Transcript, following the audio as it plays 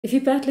If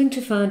you're battling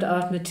to find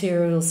art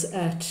materials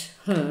at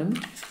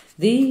home,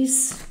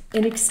 these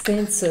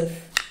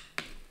inexpensive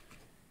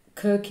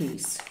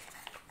kokis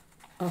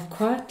are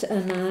quite a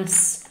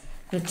nice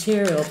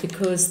material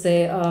because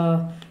they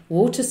are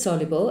water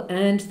soluble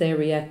and they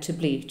react to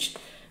bleach.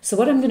 So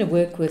what I'm going to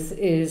work with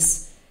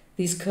is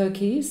these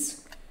kokis.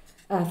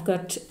 I've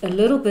got a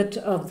little bit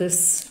of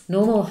this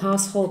normal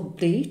household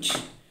bleach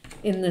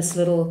in this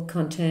little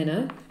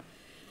container.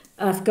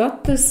 I've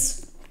got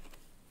this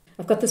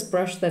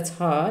brush that's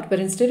hard, but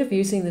instead of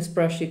using this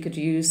brush, you could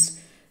use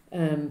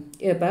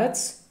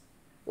earbuds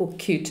or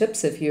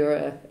Q-tips if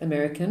you're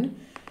American.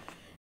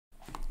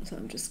 So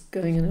I'm just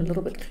going in a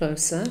little bit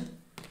closer.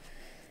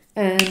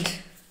 And,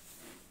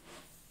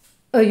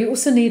 you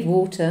also need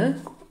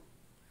water.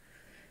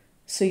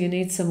 So you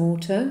need some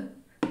water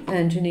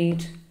and you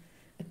need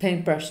a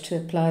paintbrush to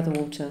apply the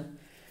water.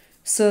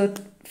 So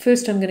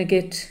first I'm going to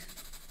get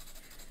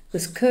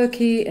this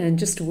koki and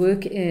just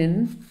work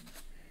in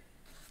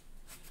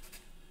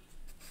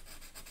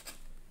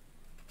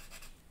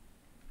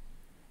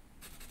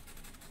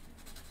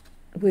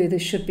where there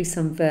should be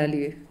some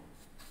value.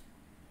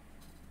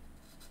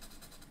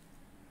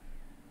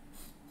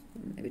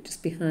 Maybe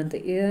just behind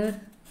the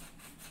ear.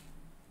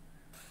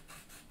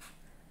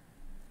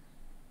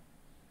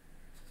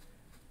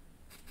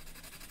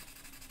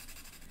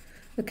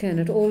 Okay, and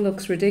it all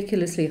looks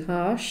ridiculously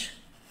harsh.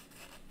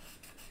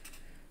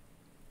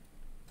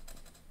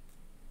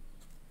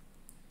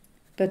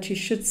 But you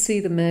should see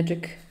the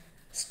magic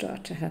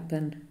start to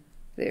happen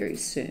very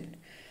soon.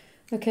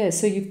 Okay,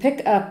 so you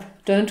pick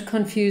up, don't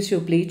confuse your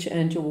bleach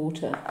and your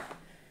water.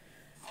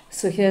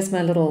 So here's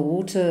my little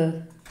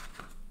water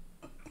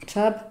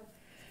tub,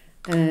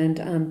 and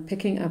I'm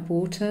picking up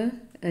water,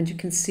 and you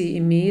can see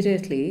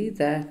immediately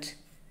that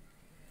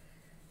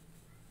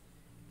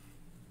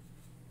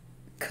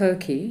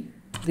koki,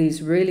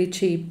 these really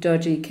cheap,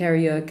 dodgy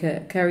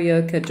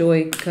karaoke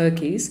joy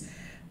kokis,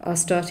 are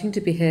starting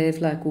to behave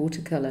like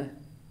watercolour.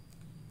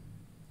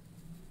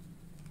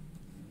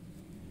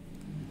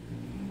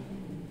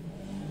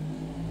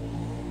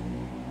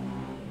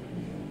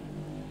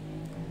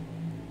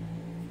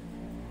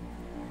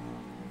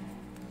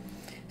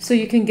 So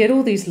you can get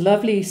all these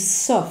lovely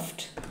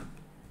soft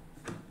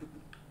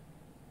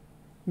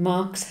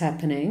marks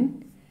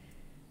happening.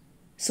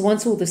 So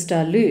once all this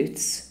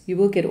dilutes, you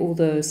will get all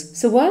those.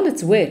 So while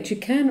it's wet, you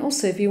can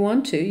also, if you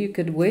want to, you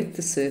could wet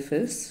the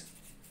surface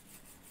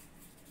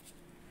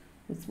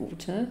with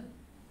water.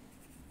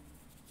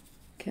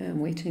 Okay, I'm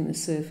wetting the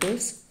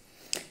surface.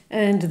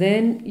 And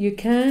then you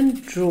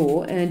can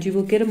draw and you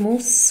will get a more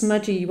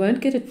smudgy, you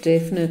won't get a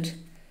definite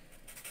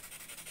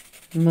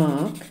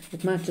mark.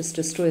 It might just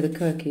destroy the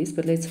kokis,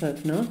 but let's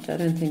hope not. I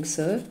don't think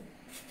so.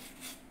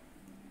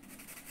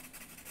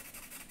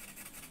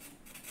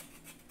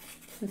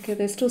 Okay,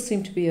 they still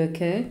seem to be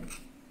okay.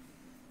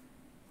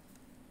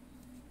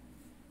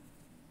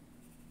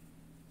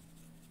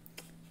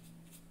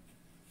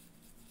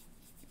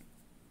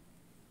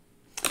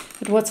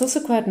 But what's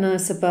also quite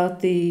nice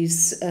about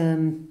these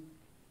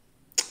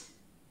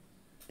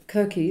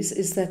kokis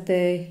is that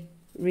they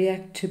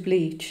react to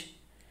bleach.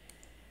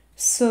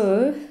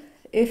 So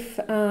if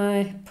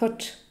I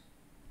put,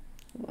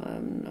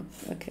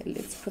 okay,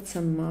 let's put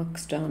some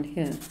marks down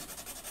here.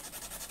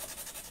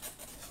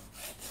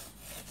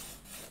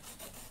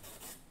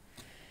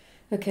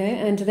 Okay,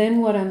 and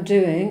then what I'm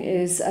doing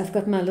is I've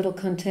got my little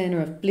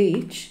container of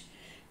bleach,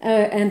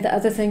 and the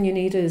other thing you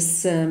need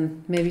is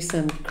maybe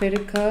some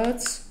credit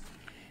cards,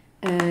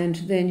 and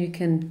then you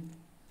can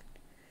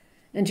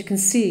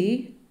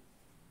see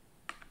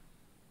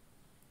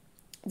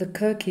the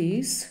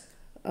kokis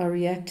are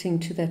reacting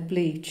to that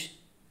bleach.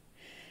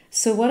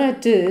 So what I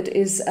did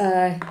is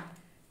I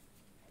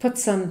put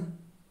some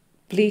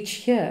bleach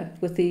here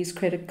with these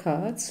credit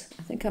cards.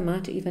 I think I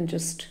might even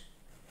just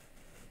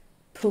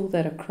pull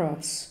that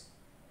across.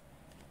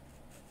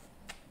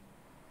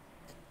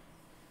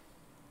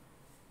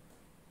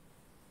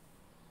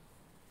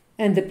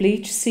 And the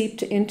bleach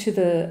seeped into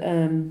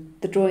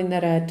the drawing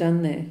that I had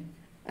done there.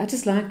 I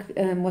just like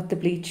what the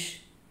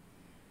bleach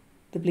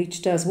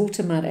does.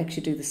 Water might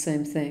actually do the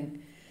same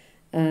thing.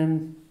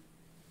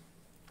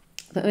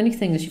 The only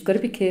thing is you've got to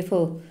be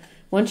careful.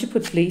 Once you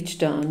put bleach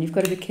down, you've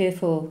got to be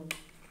careful.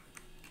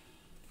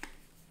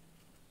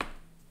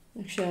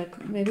 Actually,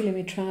 maybe let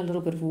me try a little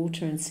bit of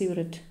water and see what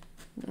it...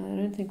 I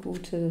don't think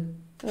water...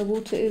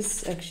 water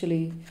is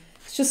actually...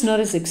 It's just not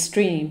as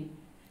extreme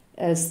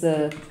as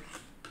the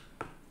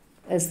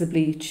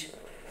bleach.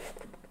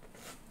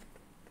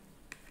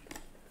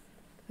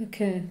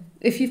 Okay.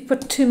 If you've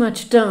put too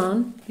much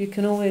down, you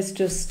can always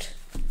just...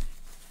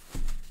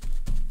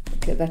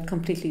 Okay, that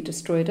completely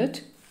destroyed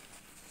it.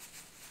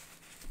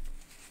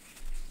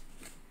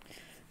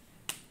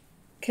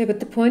 Okay,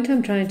 but the point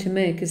I'm trying to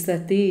make is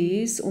that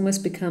these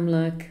almost become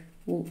like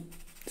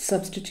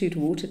substitute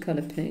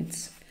watercolor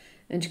paints,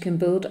 and you can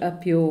build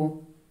up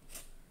your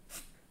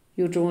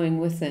drawing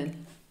with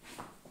them.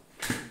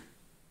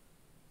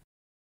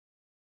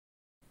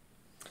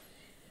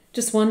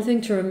 Just one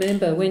thing to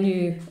remember when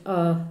you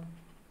are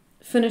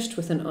finished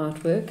with an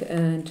artwork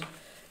and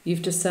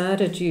you've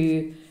decided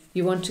you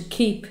want to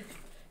keep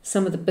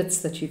some of the bits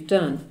that you've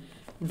done,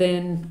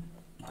 then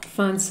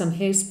find some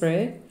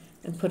hairspray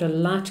and put a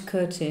light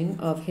coating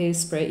of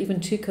hairspray, even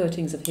 2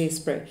 coatings of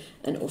hairspray,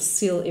 and it will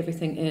seal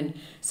everything in.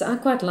 So I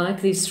quite like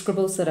these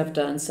scribbles that I've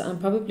done, so I'm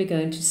probably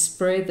going to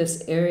spray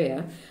this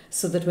area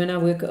so that when I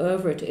work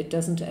over it, it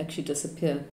doesn't actually disappear.